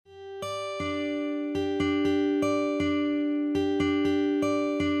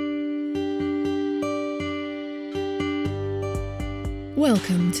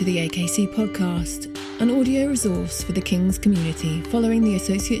Welcome to the AKC podcast, an audio resource for the King's community following the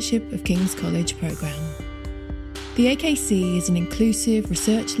Associateship of King's College programme. The AKC is an inclusive,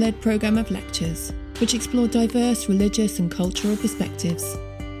 research-led programme of lectures which explore diverse religious and cultural perspectives.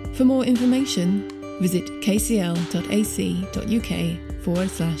 For more information, visit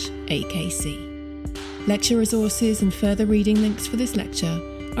kcl.ac.uk/AKC. Lecture resources and further reading links for this lecture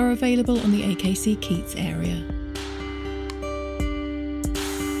are available on the AKC Keats area.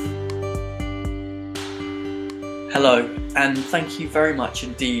 Hello, and thank you very much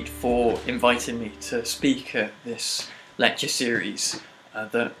indeed for inviting me to speak at this lecture series,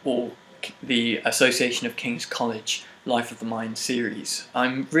 the Association of King's College Life of the Mind series.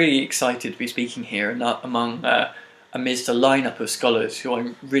 I'm really excited to be speaking here and amidst a lineup of scholars who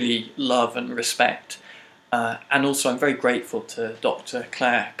I really love and respect. And also I'm very grateful to Dr.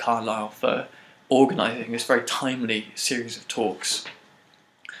 Claire Carlisle for organising this very timely series of talks.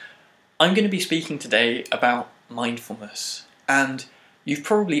 I'm going to be speaking today about mindfulness, and you've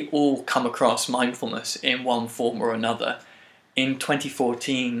probably all come across mindfulness in one form or another. In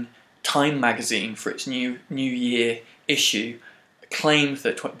 2014, Time magazine, for its new year issue, claimed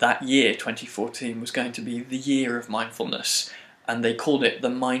that that year, 2014, was going to be the year of mindfulness, and they called it the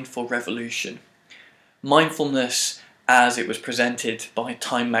Mindful Revolution. Mindfulness, as it was presented by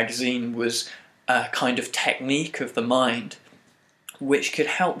Time magazine, was a kind of technique of the mind which could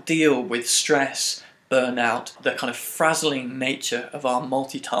help deal with stress, burnout, the kind of frazzling nature of our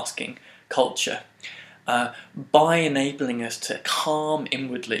multitasking culture, by enabling us to calm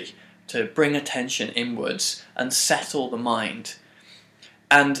inwardly, to bring attention inwards and settle the mind.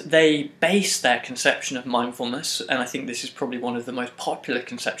 And they base their conception of mindfulness, and I think this is probably one of the most popular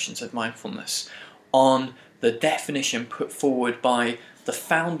conceptions of mindfulness, on the definition put forward by the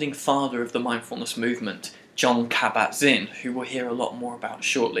founding father of the mindfulness movement, Jon Kabat-Zinn, who we'll hear a lot more about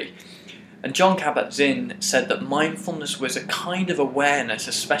shortly. And Jon Kabat-Zinn said that mindfulness was a kind of awareness,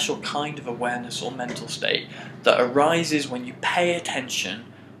 a special kind of awareness or mental state that arises when you pay attention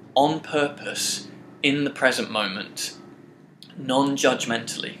on purpose in the present moment,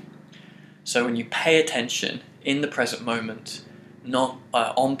 non-judgmentally. So when you pay attention in the present moment,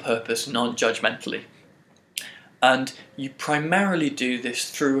 on purpose, non-judgmentally. And you primarily do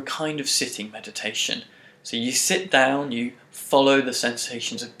this through a kind of sitting meditation. So you sit down, you follow the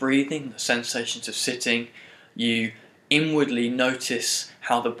sensations of breathing, the sensations of sitting, you inwardly notice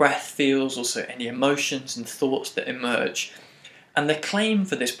how the breath feels, also any emotions and thoughts that emerge. And the claim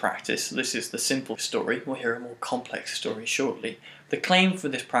for this practice, this is the simple story, we'll hear a more complex story shortly. The claim for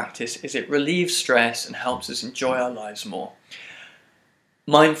this practice is it relieves stress and helps us enjoy our lives more.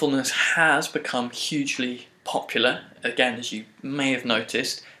 Mindfulness has become hugely popular, again, as you may have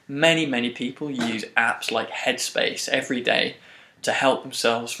noticed. Many people use apps like Headspace every day to help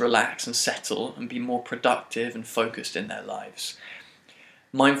themselves relax and settle and be more productive and focused in their lives.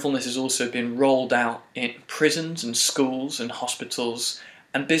 Mindfulness has also been rolled out in prisons and schools and hospitals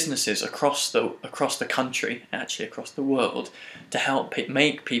and businesses across the country, actually across the world, to help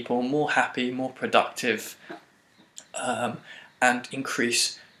make people more happy, more productive, and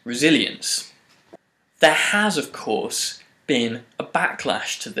increase resilience. There has, of course, been a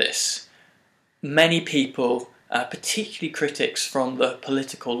backlash to this. Many people, particularly critics from the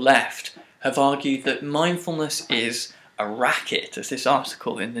political left, have argued that mindfulness is a racket, as this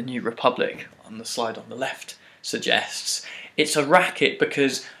article in the New Republic on the slide on the left suggests. It's a racket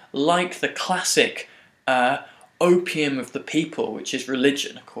because, like the classic opium of the people, which is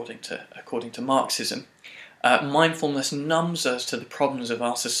religion, according to Marxism, mindfulness numbs us to the problems of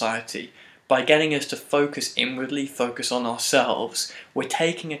our society. By getting us to focus inwardly, focus on ourselves, we're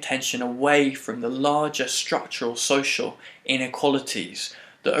taking attention away from the larger structural social inequalities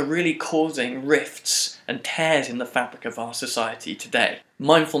that are really causing rifts and tears in the fabric of our society today.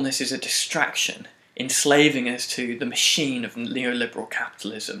 Mindfulness is a distraction, enslaving us to the machine of neoliberal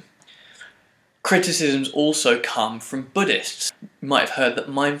capitalism. Criticisms also come from Buddhists. You might have heard that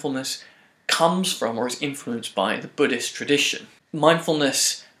mindfulness comes from or is influenced by the Buddhist tradition.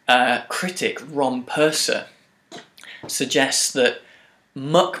 Mindfulness critic Ron Purser suggests that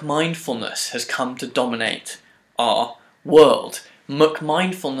muck mindfulness has come to dominate our world. Muck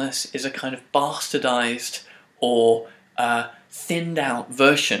mindfulness is a kind of bastardized or thinned out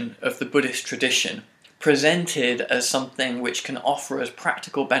version of the Buddhist tradition, presented as something which can offer us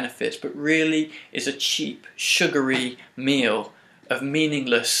practical benefits, but really is a cheap, sugary meal of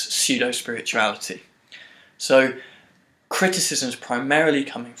meaningless pseudo-spirituality. So criticisms primarily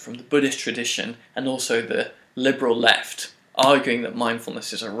coming from the Buddhist tradition and also the liberal left, arguing that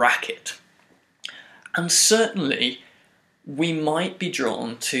mindfulness is a racket. And certainly we might be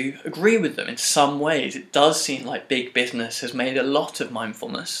drawn to agree with them in some ways. It does seem like big business has made a lot of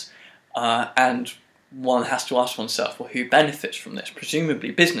mindfulness, and one has to ask oneself, well, who benefits from this?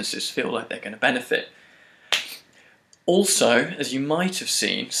 Presumably businesses feel like they're going to benefit. Also, as you might have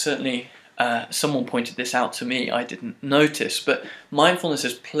seen, certainly someone pointed this out to me, I didn't notice, but mindfulness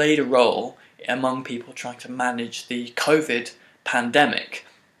has played a role among people trying to manage the COVID pandemic.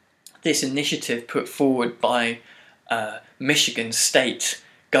 This initiative put forward by Michigan State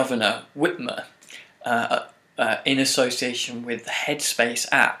Governor Whitmer in association with the Headspace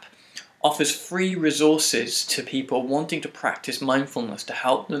app offers free resources to people wanting to practice mindfulness to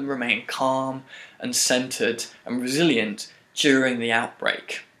help them remain calm and centered and resilient during the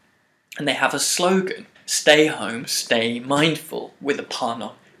outbreak. And they have a slogan, "Stay home, stay mindful," with a pun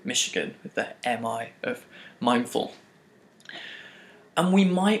on Michigan, with the MI of mindful. And we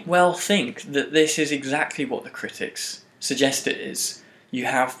might well think that this is exactly what the critics suggest it is. You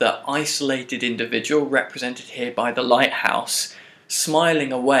have the isolated individual, represented here by the lighthouse,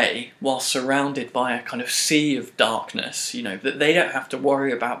 smiling away while surrounded by a kind of sea of darkness, that they don't have to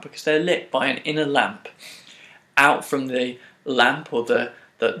worry about because they're lit by an inner lamp. Out from the lamp, or the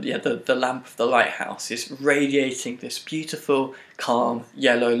lamp of the lighthouse, is radiating this beautiful, calm,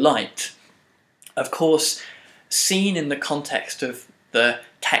 yellow light. Of course, seen in the context of the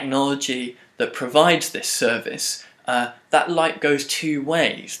technology that provides this service, that light goes two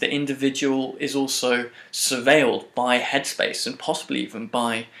ways. The individual is also surveilled by Headspace and possibly even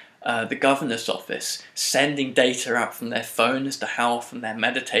by the governor's office, sending data out from their phone as to how often they're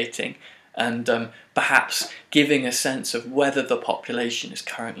meditating, and perhaps giving a sense of whether the population is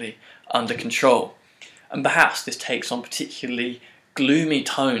currently under control. And perhaps this takes on particularly gloomy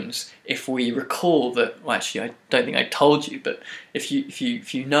tones if we recall that, well, actually I don't think I told you, but if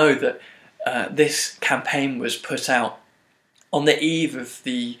you know that this campaign was put out on the eve of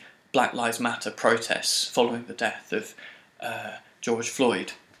the Black Lives Matter protests following the death of George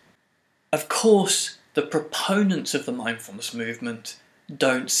Floyd. Of course, the proponents of the mindfulness movement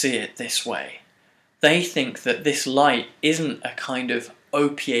don't see it this way. They think that this light isn't a kind of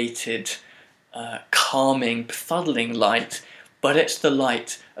opiated, calming, befuddling light, but it's the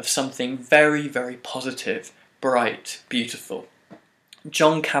light of something very, very positive, bright, beautiful.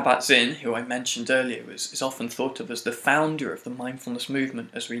 Jon Kabat-Zinn, who I mentioned earlier, is often thought of as the founder of the mindfulness movement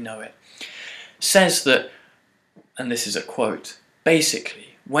as we know it, says that, and this is a quote,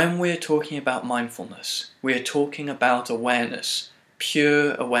 basically, when we're talking about mindfulness, we're talking about awareness,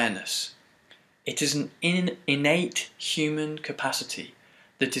 pure awareness. It is an innate human capacity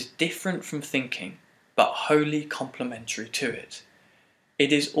that is different from thinking, but wholly complementary to it.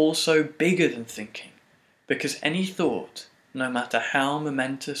 It is also bigger than thinking, because any thought, no matter how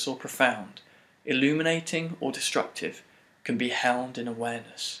momentous or profound, illuminating or destructive, can be held in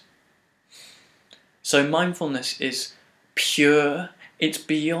awareness. So mindfulness is pure, it's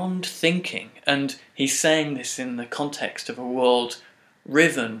beyond thinking, and he's saying this in the context of a world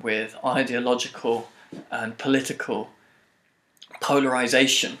riven with ideological and political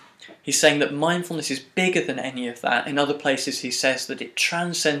polarization. He's saying that mindfulness is bigger than any of that. In other places he says that it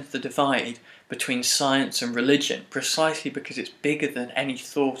transcends the divide between science and religion, precisely because it's bigger than any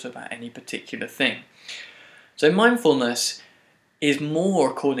thought about any particular thing. So mindfulness is more,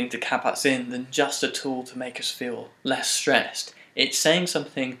 according to Kabat-Zinn, than just a tool to make us feel less stressed. It's saying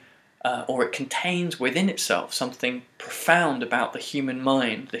something, or it contains within itself something profound about the human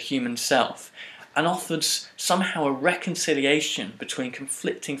mind, the human self, and offers somehow a reconciliation between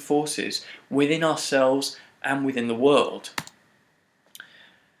conflicting forces within ourselves and within the world.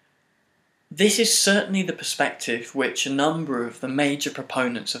 This is certainly the perspective which a number of the major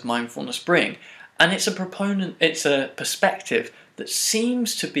proponents of mindfulness bring, and it's a perspective that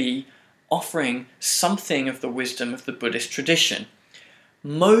seems to be offering something of the wisdom of the Buddhist tradition.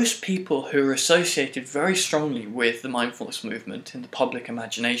 Most people who are associated very strongly with the mindfulness movement in the public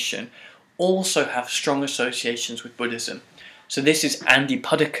imagination also have strong associations with Buddhism. So this is Andy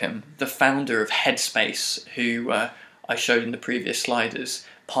Puddicombe, the founder of Headspace, who I showed in the previous slide as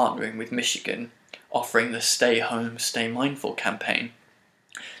partnering with Michigan, offering the Stay Home, Stay Mindful campaign.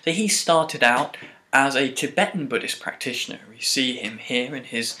 So he started out as a Tibetan Buddhist practitioner. We see him here in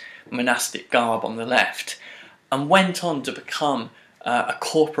his monastic garb on the left, and went on to become a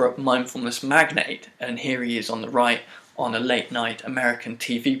corporate mindfulness magnate, and here he is on the right on a late-night American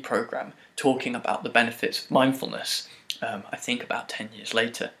TV program talking about the benefits of mindfulness, I think about 10 years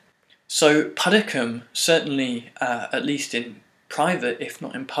later. So Puddicombe, certainly, at least in private, if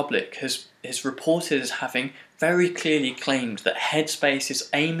not in public, is reported as having very clearly claimed that Headspace is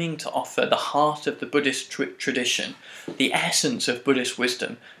aiming to offer the heart of the Buddhist tradition, the essence of Buddhist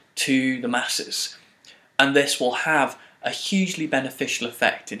wisdom, to the masses. And this will have a hugely beneficial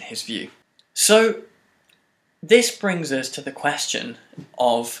effect in his view. So this brings us to the question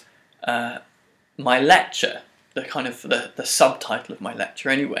of my lecture, the subtitle of my lecture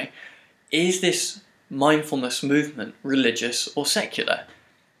anyway. Is this mindfulness movement religious or secular?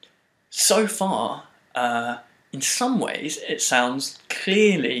 So far, in some ways, it sounds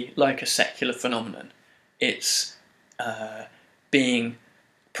clearly like a secular phenomenon. It's being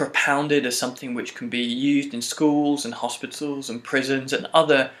propounded as something which can be used in schools and hospitals and prisons and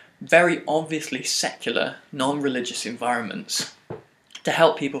other very obviously secular, non-religious environments to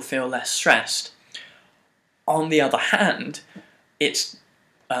help people feel less stressed. On the other hand, its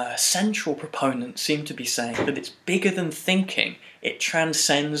central proponents seem to be saying that it's bigger than thinking. It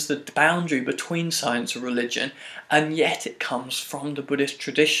transcends the boundary between science and religion, and yet it comes from the Buddhist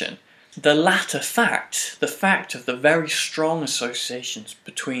tradition. The latter fact, the fact of the very strong associations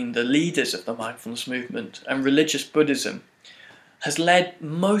between the leaders of the mindfulness movement and religious Buddhism, has led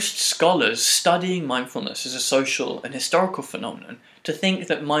most scholars studying mindfulness as a social and historical phenomenon to think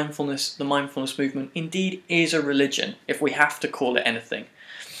that the mindfulness movement indeed is a religion, if we have to call it anything.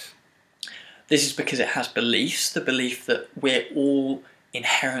 This is because it has beliefs, the belief that we're all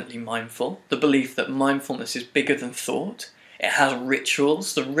inherently mindful, the belief that mindfulness is bigger than thought. It has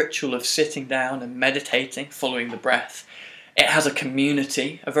rituals, the ritual of sitting down and meditating, following the breath. It has a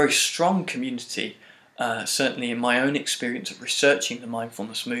community, a very strong community, certainly in my own experience of researching the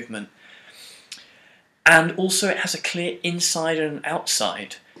mindfulness movement. And also it has a clear inside and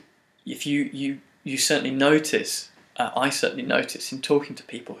outside. If you certainly notice, I certainly notice in talking to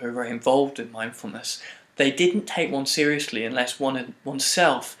people who are very involved in mindfulness, they didn't take one seriously unless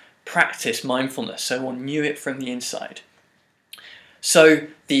oneself practiced mindfulness, so one knew it from the inside. So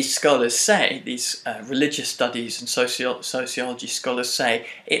these scholars say, these religious studies and sociology scholars say,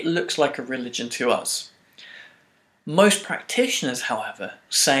 it looks like a religion to us. Most practitioners, however,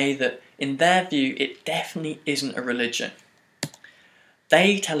 say that in their view it definitely isn't a religion.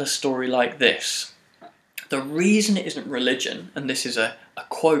 They tell a story like this. The reason it isn't religion, and this is a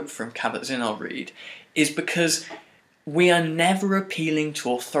quote from Kabat-Zinn I'll read, is because we are never appealing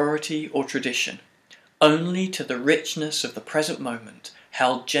to authority or tradition, only to the richness of the present moment,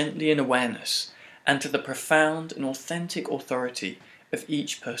 held gently in awareness, and to the profound and authentic authority of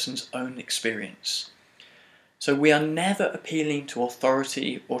each person's own experience. So we are never appealing to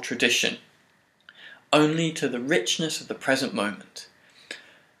authority or tradition, only to the richness of the present moment.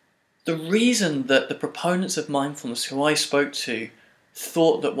 The reason that the proponents of mindfulness who I spoke to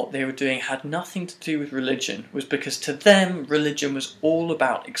thought that what they were doing had nothing to do with religion was because to them religion was all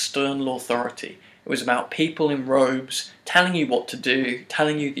about external authority. It was about people in robes telling you what to do,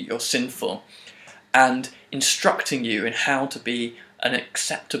 telling you that you're sinful, and instructing you in how to be an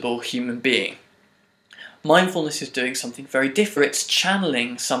acceptable human being. Mindfulness is doing something very different. It's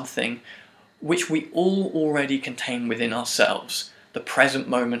channeling something which we all already contain within ourselves, the present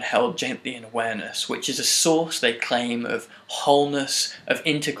moment held gently in awareness, which is a source, they claim, of wholeness, of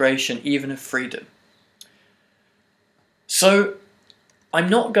integration, even of freedom. So I'm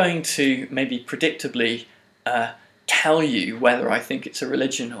not going to maybe predictably tell you whether I think it's a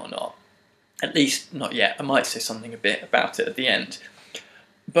religion or not. At least not yet. I might say something a bit about it at the end.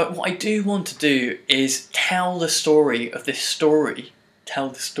 But what I do want to do is tell the story of this story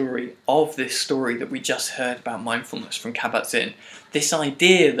that we just heard about mindfulness from Kabat-Zinn. This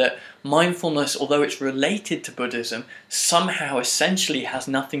idea that mindfulness, although it's related to Buddhism, somehow essentially has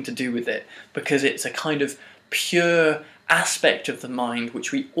nothing to do with it, because it's a kind of pure aspect of the mind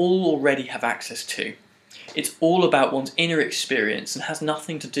which we all already have access to. It's all about one's inner experience and has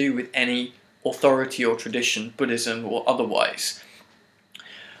nothing to do with any authority or tradition, Buddhism or otherwise.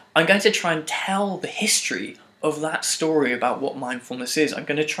 I'm going to try and tell the history of that story about what mindfulness is. I'm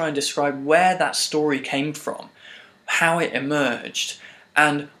going to try and describe where that story came from, how it emerged,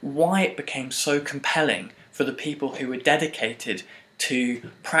 and why it became so compelling for the people who were dedicated to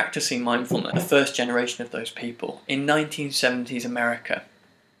practicing mindfulness, the first generation of those people, in 1970s America.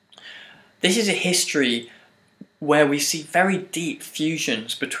 This is a history where we see very deep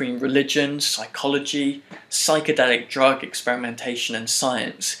fusions between religion, psychology, psychedelic drug experimentation and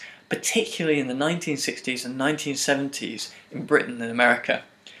science, particularly in the 1960s and 1970s in Britain and America.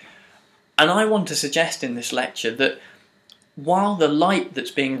 And I want to suggest in this lecture that while the light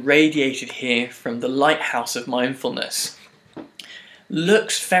that's being radiated here from the lighthouse of mindfulness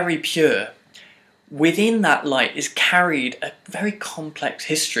looks very pure, within that light is carried a very complex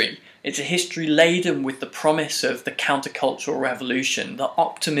history. It's a history laden with the promise of the countercultural revolution, the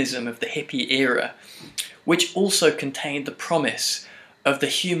optimism of the hippie era, which also contained the promise of the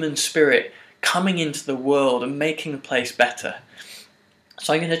human spirit coming into the world and making the place better.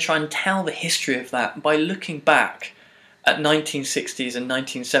 So I'm going to try and tell the history of that by looking back at 1960s and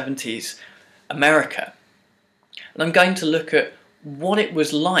 1970s America. And I'm going to look at what it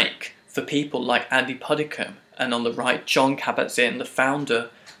was like for people like Andy Puddicombe, and on the right, Jon Kabat-Zinn, the founder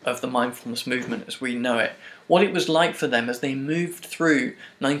of the mindfulness movement as we know it, what it was like for them as they moved through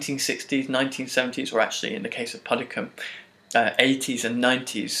 1960s, 1970s, or actually in the case of Puddicombe, 80s and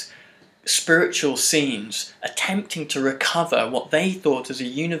 90s, spiritual scenes attempting to recover what they thought as a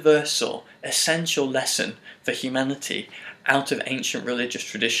universal, essential lesson for humanity out of ancient religious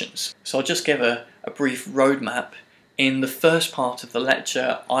traditions. So I'll just give a brief roadmap. In the first part of the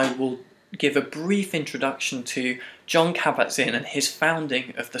lecture, I will give a brief introduction to Jon Kabat-Zinn and his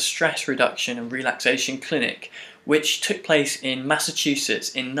founding of the Stress Reduction and Relaxation Clinic, which took place in Massachusetts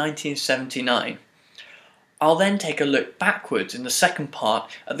in 1979. I'll then take a look backwards in the second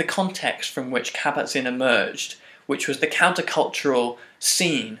part at the context from which Kabat-Zinn emerged, which was the countercultural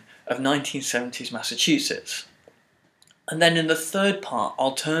scene of 1970s Massachusetts. And then in the third part,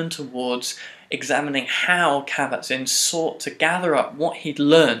 I'll turn towards examining how Kabat-Zinn sought to gather up what he'd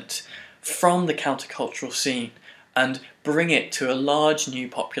learnt from the countercultural scene and bring it to a large new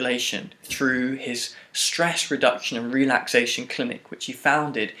population through his stress reduction and relaxation clinic, which he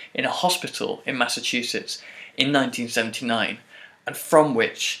founded in a hospital in Massachusetts in 1979, and from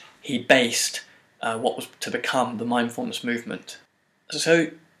which he based what was to become the mindfulness movement. So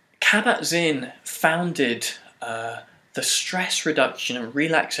Kabat-Zinn founded the stress reduction and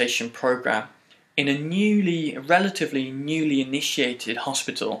relaxation program in a relatively newly initiated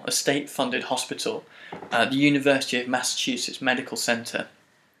hospital, a state-funded hospital, the University of Massachusetts Medical Center,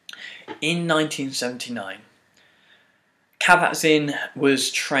 in 1979. Kabat-Zinn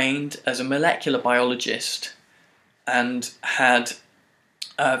was trained as a molecular biologist and had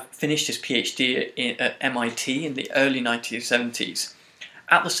finished his PhD at MIT in the early 1970s.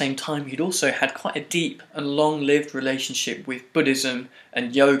 At the same time, he'd also had quite a deep and long-lived relationship with Buddhism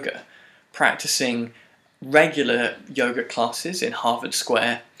and yoga, practicing regular yoga classes in Harvard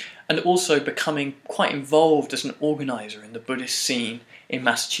Square, and also becoming quite involved as an organizer in the Buddhist scene in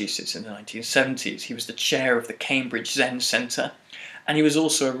Massachusetts in the 1970s. He was the chair of the Cambridge Zen Center, and he was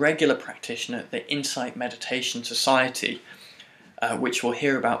also a regular practitioner at the Insight Meditation Society, which we'll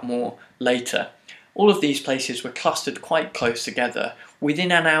hear about more later. All of these places were clustered quite close together,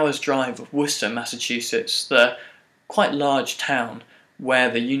 within an hour's drive of Worcester, Massachusetts, the quite large town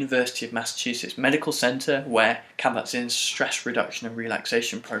where the University of Massachusetts Medical Center, where Kabat-Zinn's stress reduction and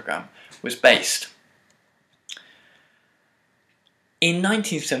relaxation program was based. In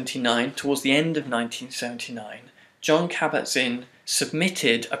 1979, towards the end of 1979, Jon Kabat-Zinn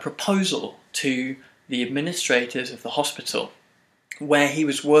submitted a proposal to the administrators of the hospital where he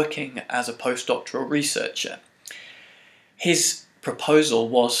was working as a postdoctoral researcher. His proposal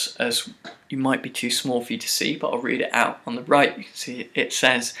was, as you might be too small for you to see, but I'll read it out on the right. You can see it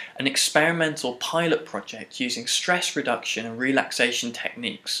says, an experimental pilot project using stress reduction and relaxation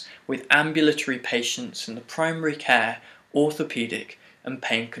techniques with ambulatory patients in the primary care, orthopedic and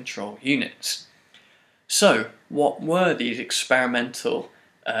pain control units. So, what were these experimental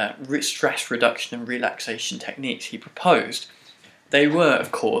stress reduction and relaxation techniques he proposed? They were,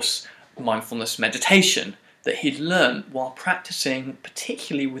 of course, mindfulness meditation that he'd learned while practicing,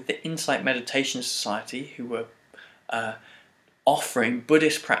 particularly with the Insight Meditation Society, who were offering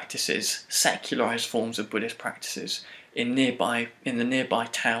Buddhist practices, secularized forms of Buddhist practices, in the nearby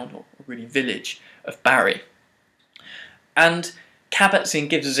town, or really village, of Barre. And Kabat-Zinn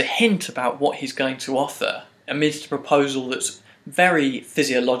gives us a hint about what he's going to offer amidst a proposal that's very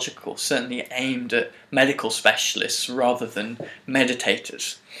physiological, certainly aimed at medical specialists rather than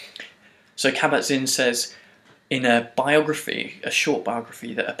meditators. So Kabat-Zinn says, in a biography, a short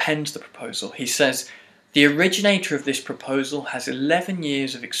biography that appends the proposal, he says, the originator of this proposal has 11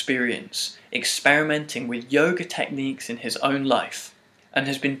 years of experience experimenting with yoga techniques in his own life and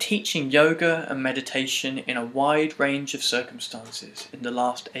has been teaching yoga and meditation in a wide range of circumstances in the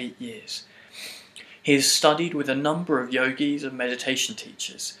last 8 years. He has studied with a number of yogis and meditation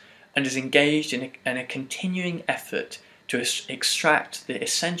teachers and is engaged in a continuing effort to extract the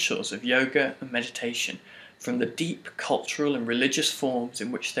essentials of yoga and meditation from the deep cultural and religious forms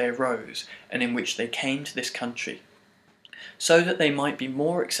in which they arose and in which they came to this country, so that they might be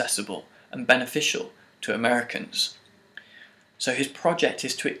more accessible and beneficial to Americans. So his project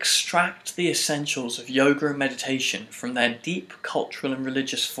is to extract the essentials of yoga and meditation from their deep cultural and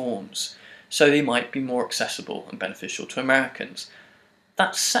religious forms, so they might be more accessible and beneficial to Americans.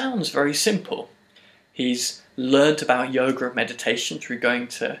 That sounds very simple. He's learned about yoga and meditation through going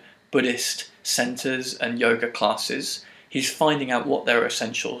to Buddhist centres and yoga classes. He's finding out what their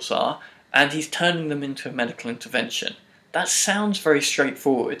essentials are, and he's turning them into a medical intervention. That sounds very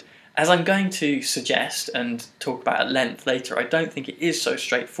straightforward. As I'm going to suggest and talk about at length later, I don't think it is so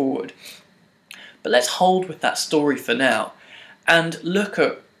straightforward. But let's hold with that story for now and look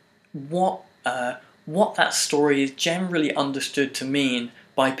at what that story is generally understood to mean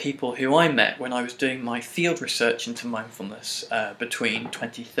by people who I met when I was doing my field research into mindfulness between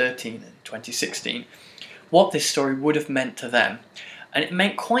 2013 and 2016, what this story would have meant to them. And it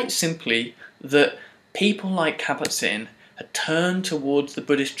meant quite simply that people like Kabat-Zinn had turned towards the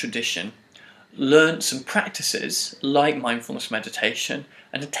Buddhist tradition, learnt some practices like mindfulness meditation,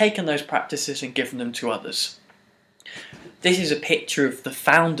 and had taken those practices and given them to others. This is a picture of the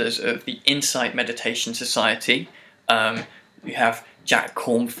founders of the Insight Meditation Society. You have Jack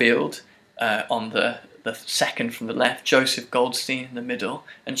Kornfield on the second from the left, Joseph Goldstein in the middle,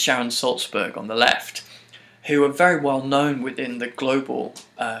 and Sharon Salzberg on the left, who are very well known within the global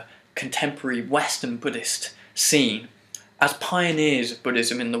contemporary Western Buddhist scene as pioneers of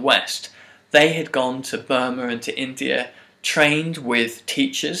Buddhism in the West. They had gone to Burma and to India, trained with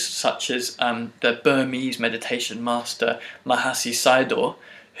teachers such as the Burmese meditation master Mahasi Sayadaw,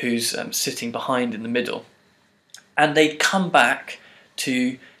 who's sitting behind in the middle. And they'd come back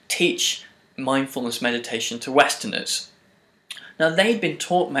to teach mindfulness meditation to Westerners. Now, they'd been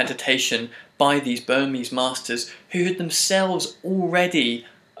taught meditation by these Burmese masters who had themselves already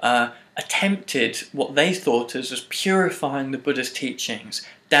attempted what they thought as purifying the Buddha's teachings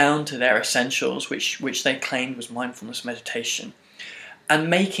down to their essentials, which they claimed was mindfulness meditation,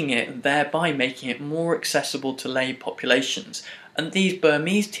 and thereby making it more accessible to lay populations. And these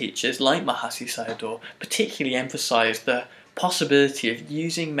Burmese teachers, like Mahasi Sayadaw, particularly emphasised the possibility of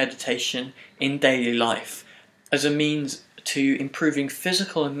using meditation in daily life as a means to improving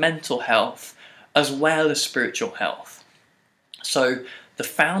physical and mental health as well as spiritual health. So the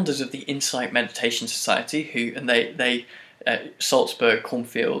founders of the Insight Meditation Society, Salzberg,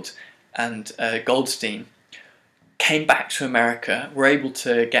 Kornfield and Goldstein, came back to America, were able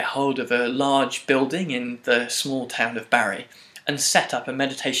to get hold of a large building in the small town of Barrie and set up a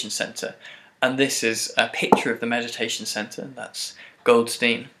meditation centre. And this is a picture of the meditation centre. That's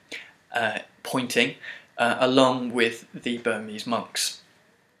Goldstein pointing along with the Burmese monks.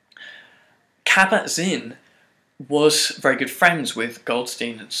 Kabat-Zinn was very good friends with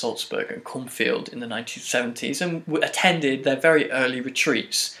Goldstein and Salzberg and Kornfield in the 1970s and attended their very early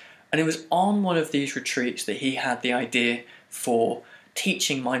retreats. And it was on one of these retreats that he had the idea for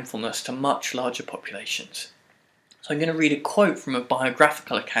teaching mindfulness to much larger populations. So I'm going to read a quote from a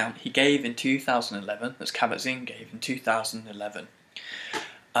biographical account he gave in 2011, as Kabat-Zinn gave in 2011,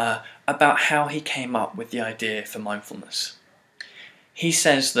 about how he came up with the idea for mindfulness. He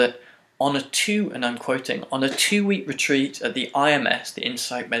says that and I'm quoting, on a 2-week retreat at the IMS, the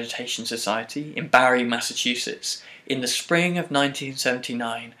Insight Meditation Society, in Barrie, Massachusetts, in the spring of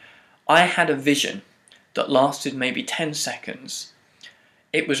 1979, I had a vision that lasted maybe 10 seconds.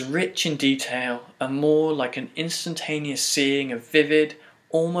 It was rich in detail and more like an instantaneous seeing of vivid,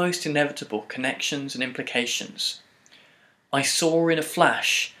 almost inevitable connections and implications. I saw in a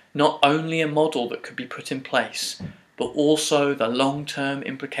flash not only a model that could be put in place, but also the long-term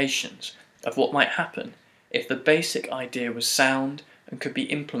implications of what might happen if the basic idea was sound and could be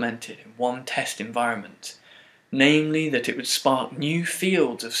implemented in one test environment, namely that it would spark new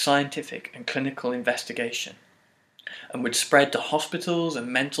fields of scientific and clinical investigation, and would spread to hospitals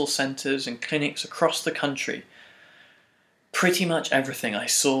and mental centres and clinics across the country. Pretty much everything I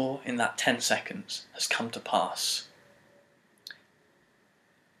saw in that 10 seconds has come to pass.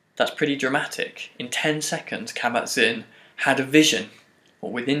 That's pretty dramatic. In 10 seconds, Kabat-Zinn had a vision,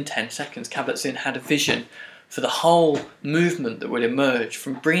 or within 10 seconds, Kabat-Zinn had a vision for the whole movement that would emerge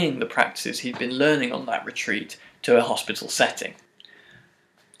from bringing the practices he'd been learning on that retreat to a hospital setting.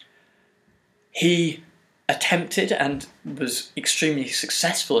 He attempted, and was extremely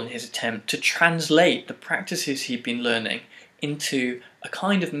successful in his attempt, to translate the practices he'd been learning into a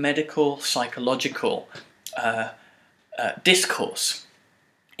kind of medical, psychological discourse.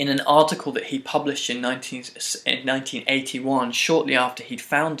 In an article that he published in 1981, shortly after he'd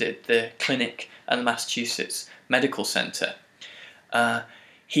founded the clinic at the Massachusetts Medical Center,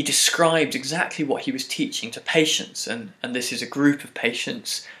 he described exactly what he was teaching to patients, and this is a group of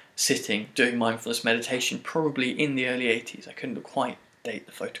patients sitting doing mindfulness meditation, probably in the early 80s. I couldn't quite date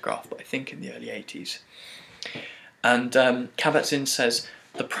the photograph, but I think in the early 80s. And Kabat-Zinn says,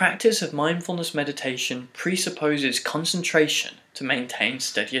 the practice of mindfulness meditation presupposes concentration to maintain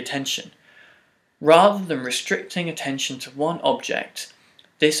steady attention. Rather than restricting attention to one object,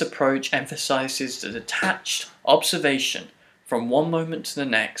 this approach emphasizes the detached observation from one moment to the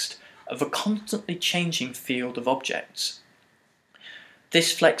next of a constantly changing field of objects.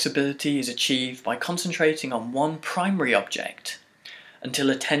 This flexibility is achieved by concentrating on one primary object until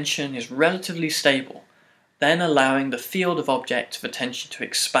attention is relatively stable, then allowing the field of objects of attention to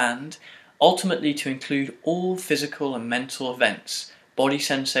expand, ultimately to include all physical and mental events, body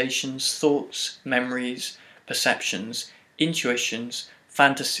sensations, thoughts, memories, perceptions, intuitions,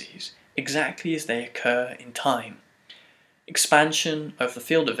 fantasies, exactly as they occur in time. Expansion of the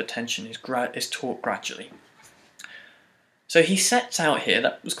field of attention is taught gradually. So he sets out here,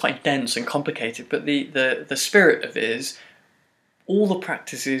 that was quite dense and complicated, but the spirit of it is, all the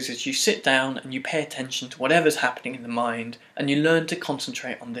practices is you sit down and you pay attention to whatever's happening in the mind and you learn to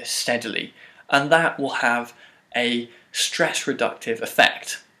concentrate on this steadily, and that will have a stress reductive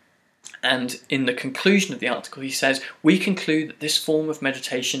effect. And in the conclusion of the article he says, we conclude that this form of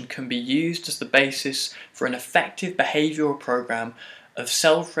meditation can be used as the basis for an effective behavioural program of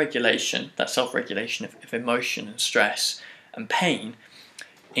self-regulation, that self-regulation of emotion and stress and pain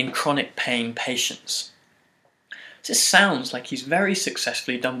in chronic pain patients. This sounds like he's very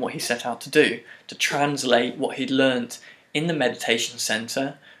successfully done what he set out to do, to translate what he'd learnt in the meditation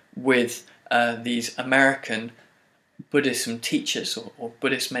centre with these American Buddhism teachers or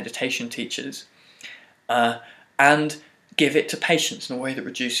Buddhist meditation teachers, and give it to patients in a way that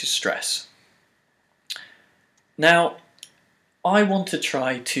reduces stress. Now, I want to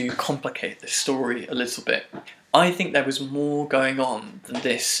try to complicate this story a little bit. I think there was more going on than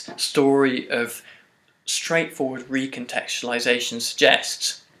this story of straightforward recontextualization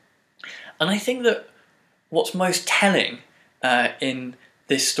suggests. And I think that what's most telling in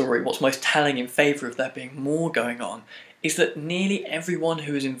this story, what's most telling in favour of there being more going on, is that nearly everyone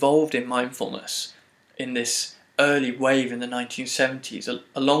who was involved in mindfulness in this early wave in the 1970s,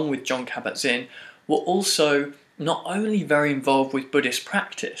 along with Jon Kabat-Zinn, were also not only very involved with Buddhist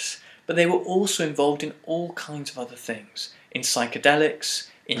practice, but they were also involved in all kinds of other things, in psychedelics,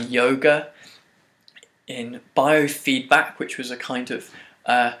 in yoga, in biofeedback, which was a kind of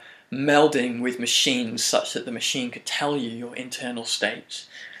melding with machines such that the machine could tell you your internal states,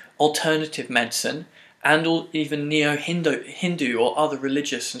 alternative medicine, and even Neo-Hindu or other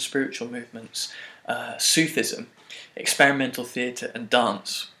religious and spiritual movements, Sufism, experimental theatre and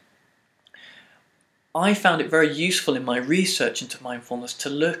dance. I found it very useful in my research into mindfulness to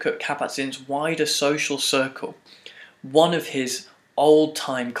look at Kabat-Zinn's wider social circle. One of his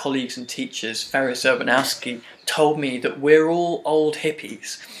old-time colleagues and teachers, Ferris Urbanowski, told me that we're all old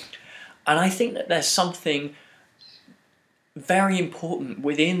hippies. And I think that there's something very important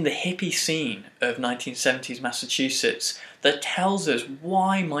within the hippie scene of 1970s Massachusetts that tells us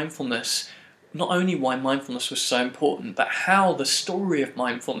why mindfulness, not only why mindfulness was so important, but how the story of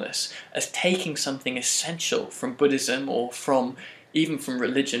mindfulness as taking something essential from Buddhism or even from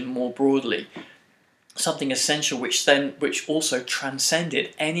religion more broadly, something essential which also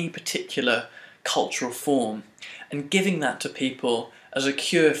transcended any particular cultural form, and giving that to people as a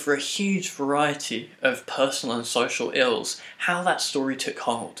cure for a huge variety of personal and social ills, how that story took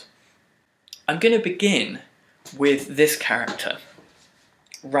hold. I'm going to begin with this character,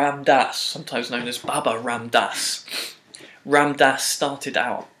 Ram Dass, sometimes known as Baba Ram Dass. Ram Dass started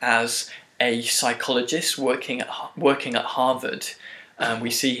out as a psychologist working at Harvard.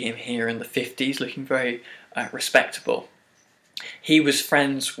 We see him here in the 50s, looking very respectable. He was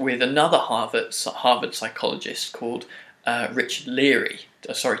friends with another Harvard psychologist called Timothy Leary.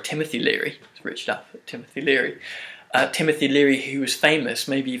 Timothy Leary. Timothy Leary, who was famous,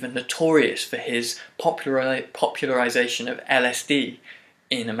 maybe even notorious for his popularization of LSD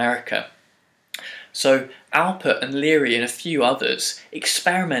in America. So Alpert and Leary and a few others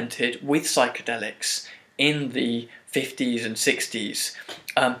experimented with psychedelics in the 50s and 60s,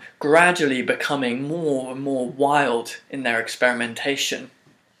 gradually becoming more and more wild in their experimentation,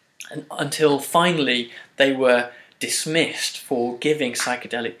 until finally they were dismissed for giving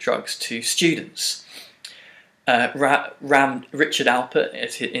psychedelic drugs to students. Richard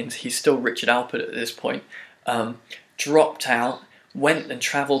Alpert, he's still Richard Alpert at this point, dropped out, went and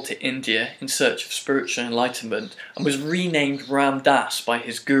travelled to India in search of spiritual enlightenment, and was renamed Ram Dass by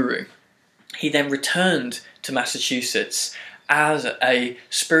his guru. He then returned to Massachusetts as a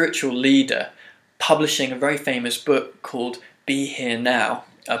spiritual leader, publishing a very famous book called Be Here Now,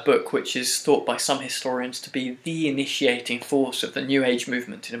 a book which is thought by some historians to be the initiating force of the New Age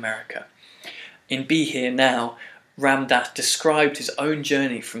movement in America. In Be Here Now, Ram Dass described his own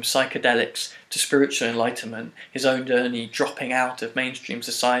journey from psychedelics to spiritual enlightenment, his own journey dropping out of mainstream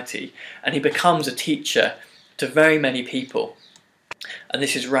society, and he becomes a teacher to very many people. And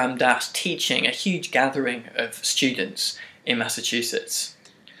this is Ram Dass teaching a huge gathering of students in Massachusetts.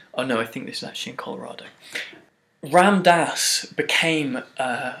 Oh no, I think this is actually in Colorado. Ram Dass became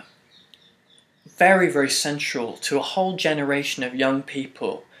very, very central to a whole generation of young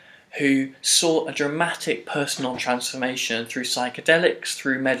people who saw a dramatic personal transformation through psychedelics,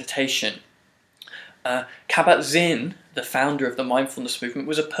 through meditation. Kabat-Zinn, the founder of the mindfulness movement,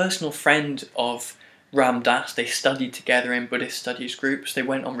 was a personal friend of Ram Dass. They studied together in Buddhist studies groups. They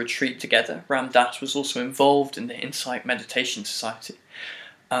went on retreat together. Ram Dass was also involved in the Insight Meditation Society.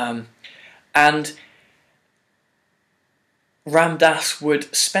 And Ram Dass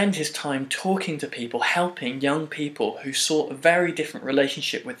would spend his time talking to people, helping young people who sought a very different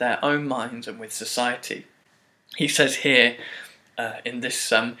relationship with their own minds and with society. He says here, in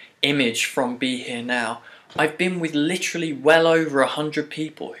this image from Be Here Now, I've been with literally well over 100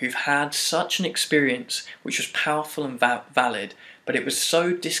 people who've had such an experience which was powerful and valid, but it was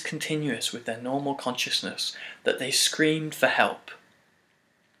so discontinuous with their normal consciousness that they screamed for help.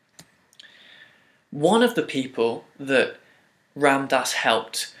 One of the people that Ram Dass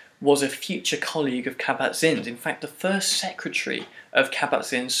helped was a future colleague of Kabat-Zinn's, in fact the first secretary of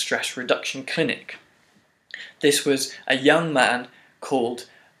Kabat-Zinn's stress reduction clinic. This was a young man called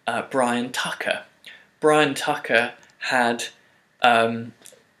Brian Tucker. Brian Tucker had gone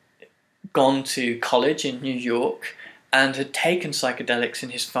to college in New York and had taken psychedelics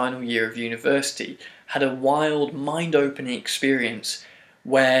in his final year of university, had a wild, mind-opening experience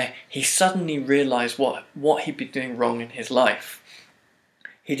where he suddenly realised what he'd been doing wrong in his life.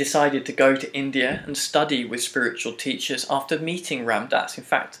 He decided to go to India and study with spiritual teachers after meeting Ram Dass. In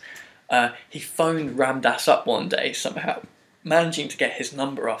fact, he phoned Ram Dass up one day, somehow managing to get his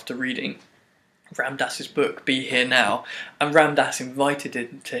number after reading Ram Dass's book, Be Here Now, and Ram Dass invited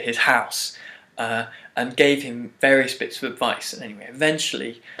him to his house and gave him various bits of advice. And anyway,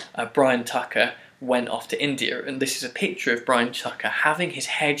 eventually Brian Tucker went off to India, and this is a picture of Brian Tucker having his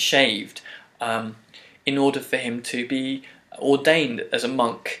head shaved in order for him to be ordained as a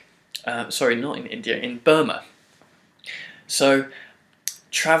monk. Sorry, not in India, in Burma. So,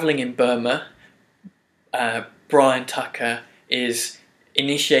 travelling in Burma, Brian Tucker is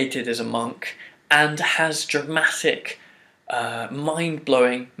initiated as a monk and has dramatic,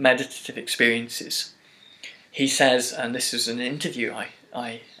 mind-blowing meditative experiences. He says, and this is an interview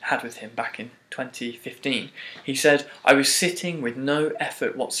I had with him back in 2015, he said, I was sitting with no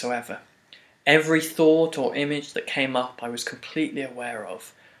effort whatsoever. Every thought or image that came up I was completely aware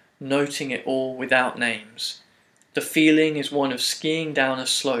of, noting it all without names. The feeling is one of skiing down a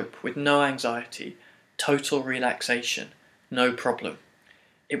slope with no anxiety, total relaxation, no problem.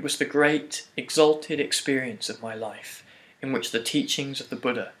 It was the great, exalted experience of my life, in which the teachings of the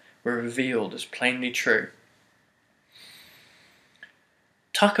Buddha were revealed as plainly true.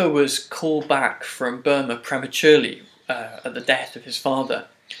 Tucker was called back from Burma prematurely at the death of his father,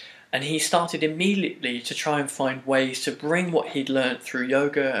 and he started immediately to try and find ways to bring what he'd learnt through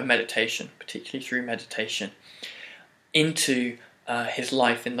yoga and meditation, particularly through meditation, into his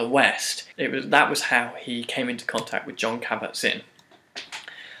life in the West. That was how he came into contact with Jon Kabat-Zinn.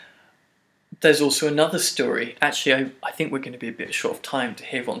 There's also another story. Actually, I think we're going to be a bit short of time to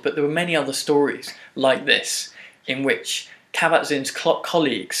hear one, but there were many other stories like this in which Kabat-Zinn's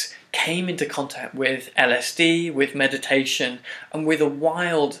colleagues came into contact with LSD, with meditation, and with a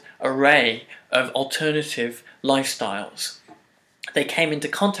wild array of alternative lifestyles. They came into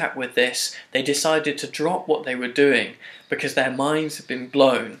contact with this, they decided to drop what they were doing because their minds had been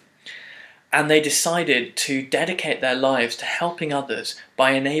blown, and they decided to dedicate their lives to helping others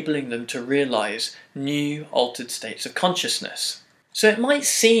by enabling them to realise new altered states of consciousness. So it might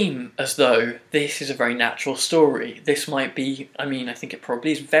seem as though this is a very natural story. This might be, I think it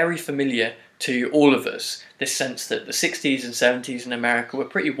probably is very familiar to all of us, this sense that the 60s and 70s in America were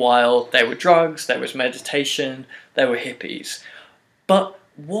pretty wild. There were drugs, there was meditation, there were hippies. But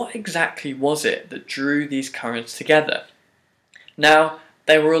what exactly was it that drew these currents together? Now,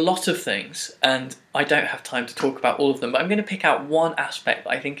 there were a lot of things, and I don't have time to talk about all of them, but I'm going to pick out one aspect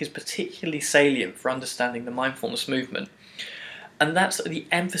that I think is particularly salient for understanding the mindfulness movement, and that's the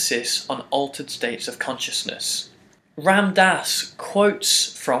emphasis on altered states of consciousness. Ram Dass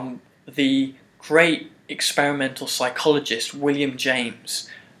quotes from the great experimental psychologist William James,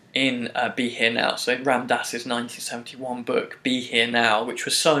 in Be Here Now. So Ram Dass's 1971 book, Be Here Now, which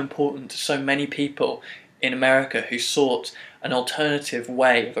was so important to so many people in America who sought an alternative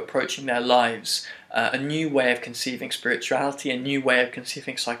way of approaching their lives, a new way of conceiving spirituality, a new way of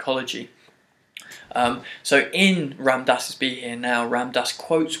conceiving psychology. So in Ram Dass's Be Here Now, Ram Dass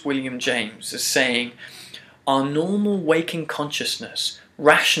quotes William James as saying, "Our normal waking consciousness,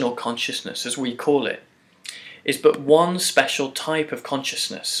 rational consciousness as we call it, is but one special type of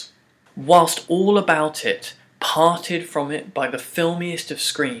consciousness. Whilst all about it, parted from it by the filmiest of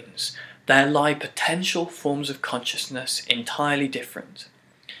screens, there lie potential forms of consciousness entirely different.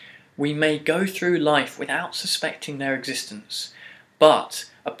 We may go through life without suspecting their existence, but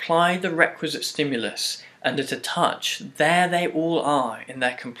apply the requisite stimulus, and at a touch, there they all are in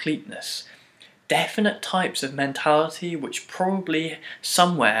their completeness. Definite types of mentality which probably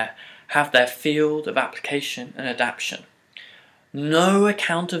somewhere have their field of application and adaptation. No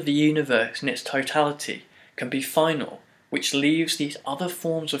account of the universe in its totality can be final, which leaves these other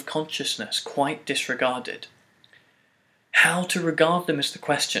forms of consciousness quite disregarded. How to regard them is the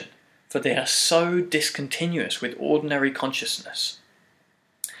question, for they are so discontinuous with ordinary consciousness."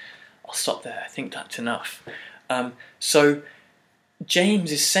 I'll stop there, I think that's enough. So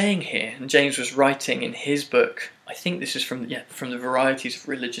James is saying here, and James was writing in his book, I think this is from the Varieties of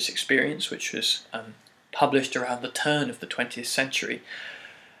Religious Experience, which was published around the turn of the 20th century.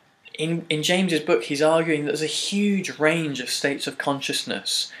 In James's book, he's arguing that there's a huge range of states of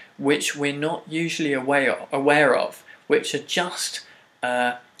consciousness which we're not usually aware of, which are just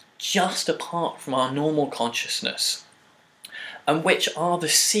apart from our normal consciousness, and which are the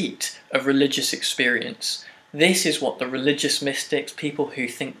seat of religious experience. This is what the religious mystics, people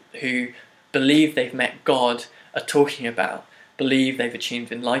who believe they've met God, are talking about, believe they've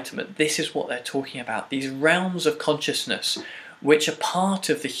achieved enlightenment. This is what they're talking about, these realms of consciousness which are part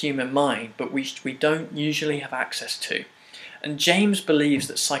of the human mind but we don't usually have access to. And James believes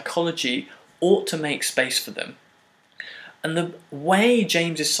that psychology ought to make space for them. And the way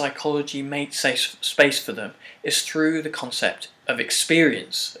James's psychology makes space for them is through the concept of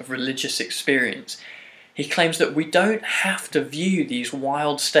experience, of religious experience. He claims that we don't have to view these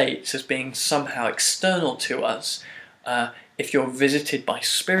wild states as being somehow external to us. If you're visited by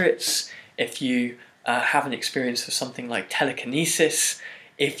spirits, if you have an experience of something like telekinesis,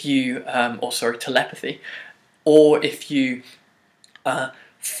 if you, telepathy, or if you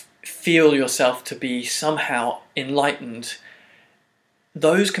feel yourself to be somehow enlightened,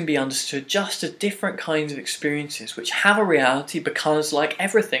 those can be understood just as different kinds of experiences which have a reality because, like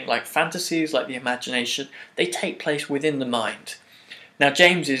everything, like fantasies, like the imagination, they take place within the mind. Now,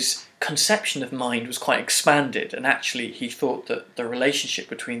 James's conception of mind was quite expanded, and actually he thought that the relationship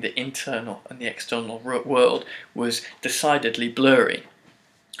between the internal and the external world was decidedly blurry.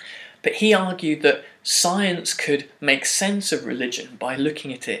 But he argued that science could make sense of religion by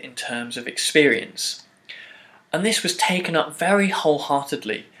looking at it in terms of experience. And this was taken up very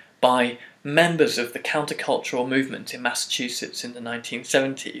wholeheartedly by members of the countercultural movement in Massachusetts in the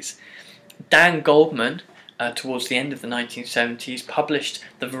 1970s. Dan Goldman, towards the end of the 1970s, published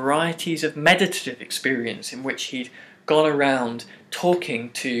The Varieties of Meditative Experience, in which he'd gone around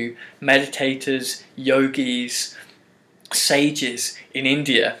talking to meditators, yogis, sages in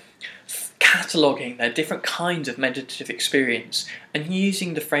India, cataloguing their different kinds of meditative experience and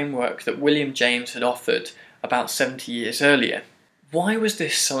using the framework that William James had offered about 70 years earlier. Why was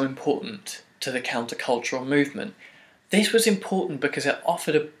this so important to the countercultural movement? This was important because it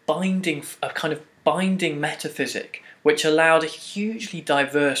offered a kind of binding metaphysic which allowed a hugely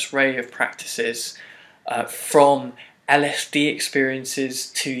diverse array of practices, from LSD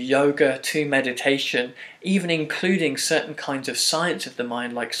experiences to yoga to meditation, even including certain kinds of science of the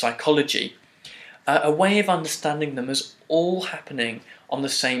mind like psychology, a way of understanding them as all happening on the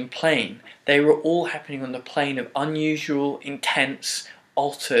same plane. They were all happening on the plane of unusual, intense,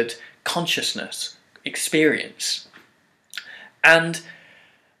 altered consciousness, experience. And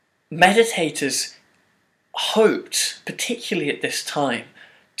meditators hoped, particularly at this time,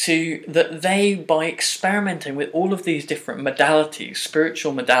 that they, by experimenting with all of these different modalities,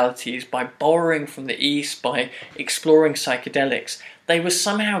 spiritual modalities, by borrowing from the East, by exploring psychedelics, they were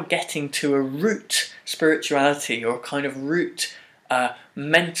somehow getting to a root spirituality or a kind of root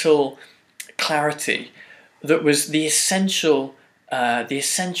mental clarity that was the essential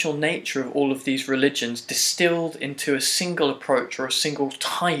nature of all of these religions distilled into a single approach or a single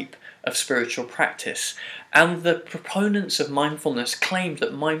type of spiritual practice. And the proponents of mindfulness claimed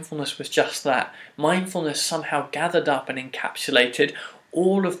that mindfulness was just that. Mindfulness somehow gathered up and encapsulated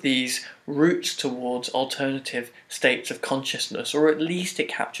all of these routes towards alternative states of consciousness, or at least it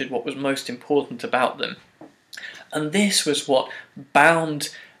captured what was most important about them. And this was what bound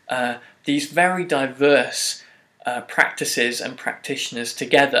these very diverse practices and practitioners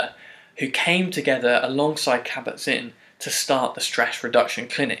together, who came together alongside Kabat-Zinn to start the stress reduction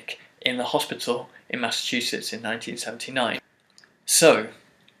clinic in the hospital in Massachusetts in 1979. So,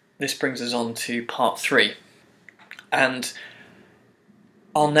 this brings us on to part 3. And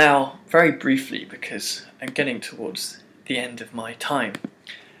I'll now, very briefly, because I'm getting towards the end of my time,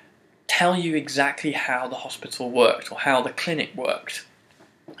 tell you exactly how the hospital worked, or how the clinic worked.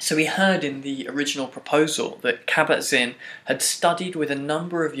 So we heard in the original proposal that Kabat-Zinn had studied with a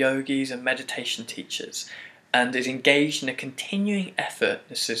number of yogis and meditation teachers, and is engaged in a continuing effort,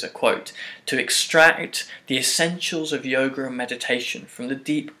 this is a quote, to extract the essentials of yoga and meditation from the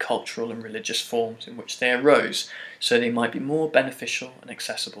deep cultural and religious forms in which they arose, so they might be more beneficial and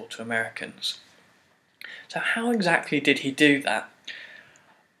accessible to Americans. So how exactly did he do that?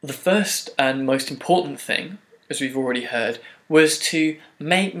 The first and most important thing, as we've already heard, was to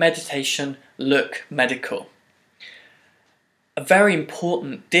make meditation look medical. A very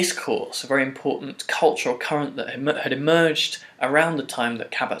important discourse, a very important cultural current that had emerged around the time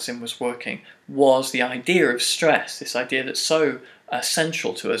that Kabat-Zinn was working was the idea of stress, this idea that's so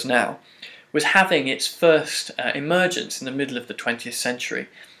central to us now, was having its first emergence in the middle of the 20th century,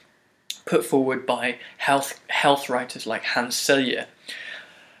 put forward by health writers like Hans Selye.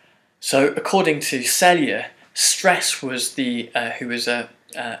 So according to Selye, stress was who was a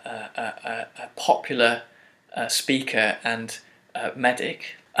popular speaker and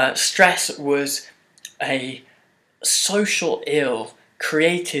medic. Stress was a social ill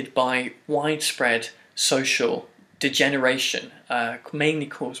created by widespread social degeneration, mainly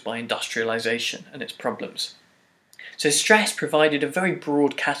caused by industrialization and its problems. So stress provided a very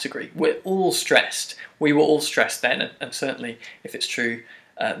broad category. We're all stressed. We were all stressed then, and certainly if it's true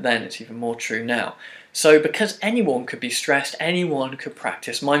then, it's even more true now. So because anyone could be stressed, anyone could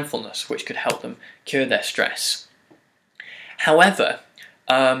practice mindfulness, which could help them cure their stress. However,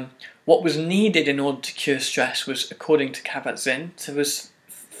 what was needed in order to cure stress was, according to Kabat-Zinn, was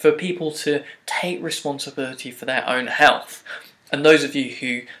for people to take responsibility for their own health. And those of you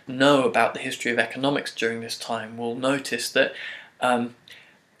who know about the history of economics during this time will notice that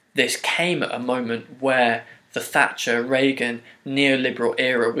this came at a moment where the Thatcher, Reagan, neoliberal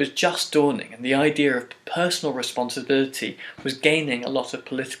era was just dawning, and the idea of personal responsibility was gaining a lot of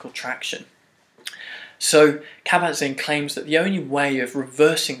political traction. So Kabat-Zinn claims that the only way of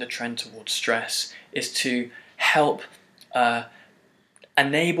reversing the trend towards stress is to help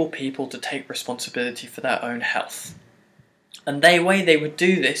enable people to take responsibility for their own health. And the way they would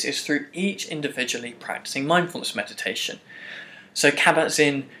do this is through each individually practicing mindfulness meditation. So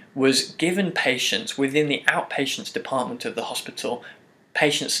Kabat-Zinn was given patients within the outpatients department of the hospital,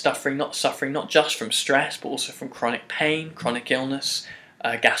 patients suffering not just from stress, but also from chronic pain, chronic illness,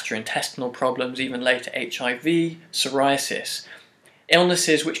 gastrointestinal problems, even later HIV, psoriasis,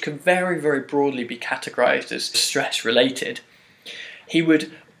 illnesses which could very, very broadly be categorized as stress-related. He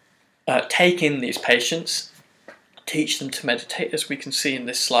would take in these patients, teach them to meditate, as we can see in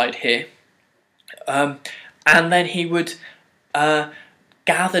this slide here, and then he would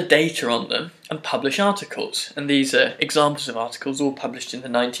gather data on them and publish articles. And these are examples of articles all published in the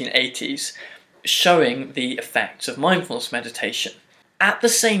 1980s showing the effects of mindfulness meditation. At the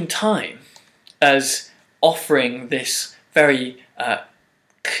same time as offering this very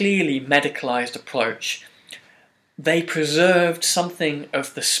clearly medicalized approach, they preserved something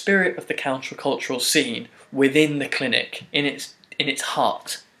of the spirit of the countercultural scene within the clinic, in its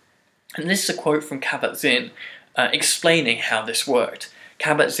heart. And this is a quote from Kabat-Zinn explaining how this worked.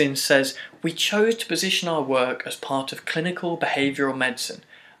 Kabat-Zinn says, "We chose to position our work as part of clinical behavioural medicine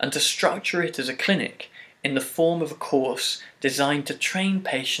and to structure it as a clinic in the form of a course designed to train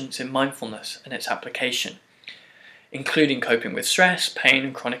patients in mindfulness and its application, including coping with stress, pain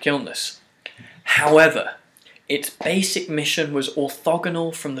and chronic illness. However, its basic mission was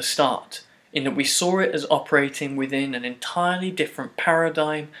orthogonal from the start, in that we saw it as operating within an entirely different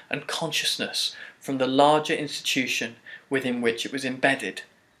paradigm and consciousness from the larger institution within which it was embedded.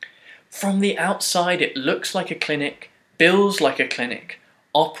 From the outside, it looks like a clinic, bills like a clinic,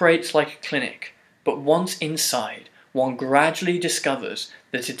 operates like a clinic, but once inside, one gradually discovers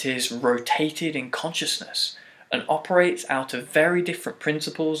that it is rotated in consciousness and operates out of very different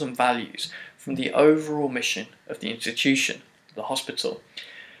principles and values from the overall mission of the institution, the hospital.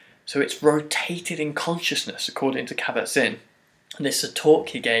 So it's rotated in consciousness, according to Kabat-Zinn. And this is a talk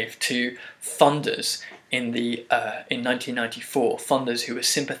he gave to funders in 1994, funders who were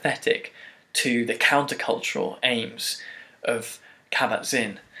sympathetic to the countercultural aims of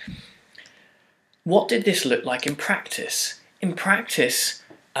Kabat-Zinn. What did this look like in practice? In practice,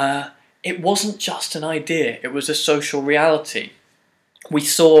 it wasn't just an idea, it was a social reality. We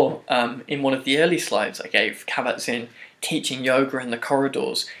saw in one of the early slides I gave, Kabat-Zinn teaching yoga in the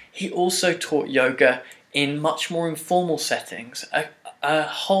corridors. He also taught yoga in much more informal settings. A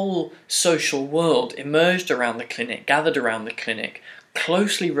whole social world emerged around the clinic, gathered around the clinic,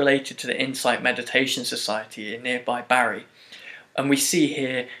 closely related to the Insight Meditation Society in nearby Barry. And we see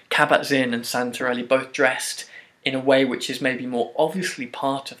here Kabat-Zinn and Santarelli both dressed in a way which is maybe more obviously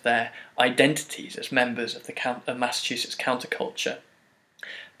part of their identities as members of the Massachusetts counterculture.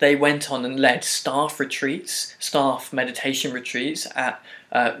 They went on and led staff meditation retreats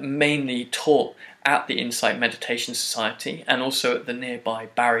mainly taught at the Insight Meditation Society and also at the nearby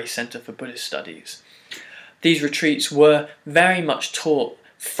Barry Centre for Buddhist Studies. These retreats were very much taught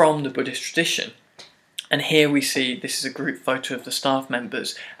from the Buddhist tradition. And here we see, this is a group photo of the staff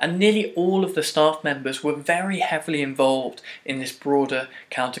members, and nearly all of the staff members were very heavily involved in this broader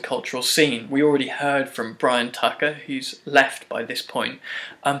countercultural scene. We already heard from Brian Tucker, who's left by this point,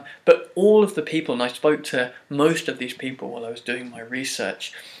 but all of the people, and I spoke to most of these people while I was doing my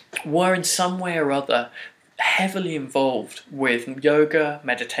research, were in some way or other heavily involved with yoga,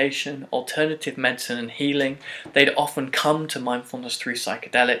 meditation, alternative medicine and healing. They'd often come to mindfulness through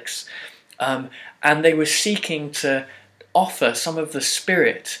psychedelics. And they were seeking to offer some of the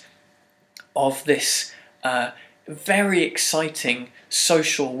spirit of this very exciting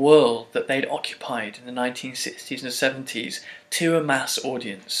social world that they'd occupied in the 1960s and 70s to a mass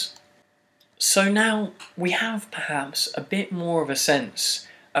audience. So now we have perhaps a bit more of a sense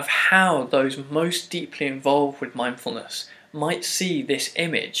of how those most deeply involved with mindfulness might see this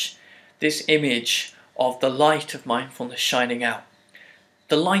image of the light of mindfulness shining out.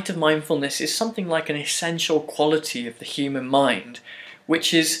 The light of mindfulness is something like an essential quality of the human mind,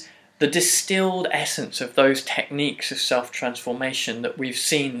 which is the distilled essence of those techniques of self-transformation that we've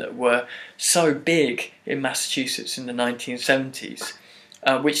seen that were so big in Massachusetts in the 1970s,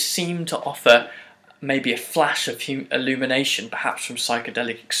 which seemed to offer maybe a flash of illumination, perhaps from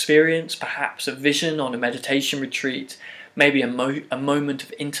psychedelic experience, perhaps a vision on a meditation retreat, maybe a moment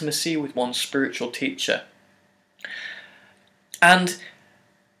of intimacy with one's spiritual teacher. And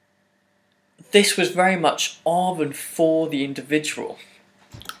this was very much of and for the individual.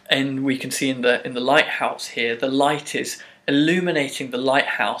 And we can see in the lighthouse here, the light is illuminating the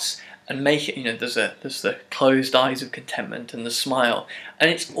lighthouse and making, there's the closed eyes of contentment and the smile. And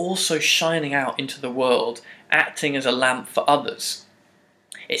it's also shining out into the world, acting as a lamp for others.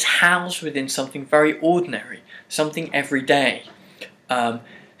 It's housed within something very ordinary, something everyday.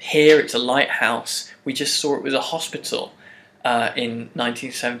 Here it's a lighthouse. We just saw it was a hospital. In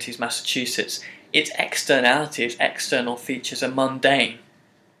 1970s Massachusetts, its externality, its external features are mundane.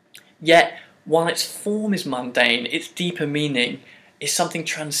 Yet, while its form is mundane, its deeper meaning is something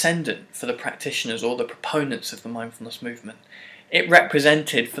transcendent for the practitioners or the proponents of the mindfulness movement. It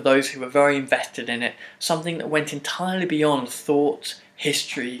represented, for those who were very invested in it, something that went entirely beyond thought,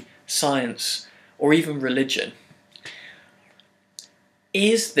 history, science, or even religion.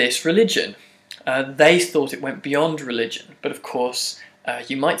 Is this religion? They thought it went beyond religion, but of course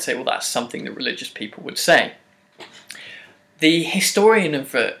you might say, well, that's something that religious people would say. The historian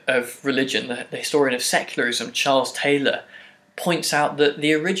of religion, the historian of secularism, Charles Taylor, points out that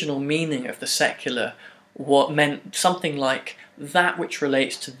the original meaning of the secular meant something like that which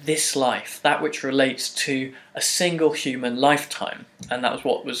relates to this life, that which relates to a single human lifetime, and that was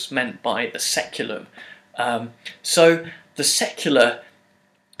what was meant by the seculum. So the secular,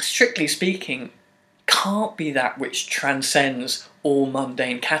 strictly speaking, can't be that which transcends all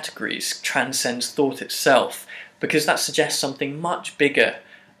mundane categories, transcends thought itself, because that suggests something much bigger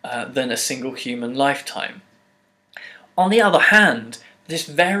than a single human lifetime. On the other hand, this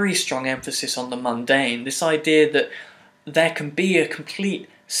very strong emphasis on the mundane, this idea that there can be a complete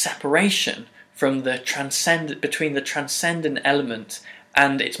separation from between the transcendent element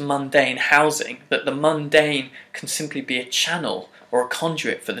and its mundane housing, that the mundane can simply be a channel or a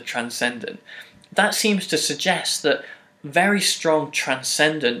conduit for the transcendent. That seems to suggest that very strong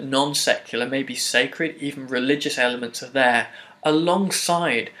transcendent, non-secular, maybe sacred, even religious elements are there,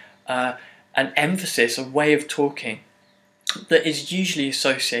 alongside an emphasis, a way of talking that is usually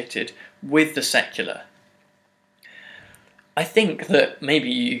associated with the secular. I think that maybe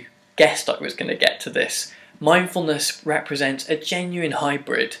you guessed I was going to get to this. Mindfulness represents a genuine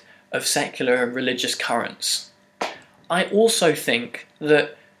hybrid of secular and religious currents. I also think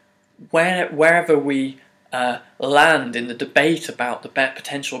that wherever we land in the debate about the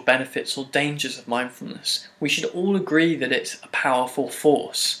potential benefits or dangers of mindfulness, we should all agree that it's a powerful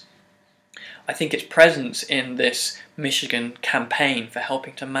force. I think its presence in this Michigan campaign for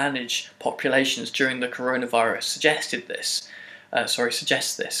helping to manage populations during the coronavirus suggests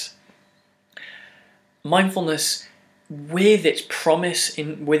this. Mindfulness, with its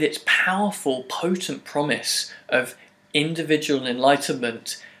with its powerful, potent promise of individual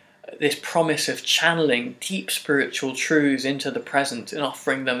enlightenment, this promise of channeling deep spiritual truths into the present and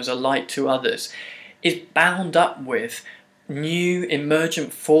offering them as a light to others, is bound up with new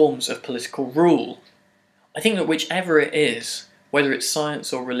emergent forms of political rule. I think that whichever it is, whether it's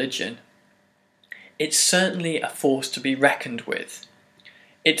science or religion, it's certainly a force to be reckoned with.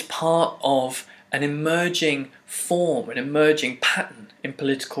 It's part of an emerging form, an emerging pattern in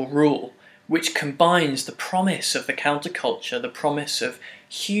political rule, which combines the promise of the counterculture, the promise of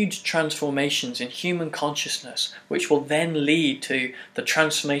huge transformations in human consciousness, which will then lead to the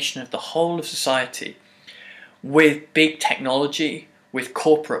transformation of the whole of society, with big technology, with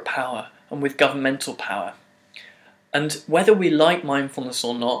corporate power, and with governmental power. And whether we like mindfulness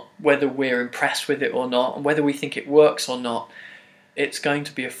or not, whether we're impressed with it or not, and whether we think it works or not, it's going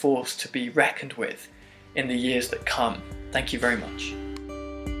to be a force to be reckoned with in the years that come. Thank you very much.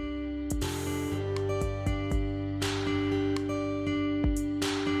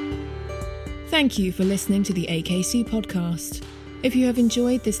 Thank you for listening to the AKC podcast. If you have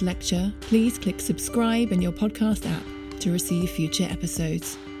enjoyed this lecture, please click subscribe in your podcast app to receive future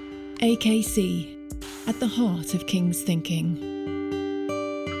episodes. AKC, at the heart of King's thinking.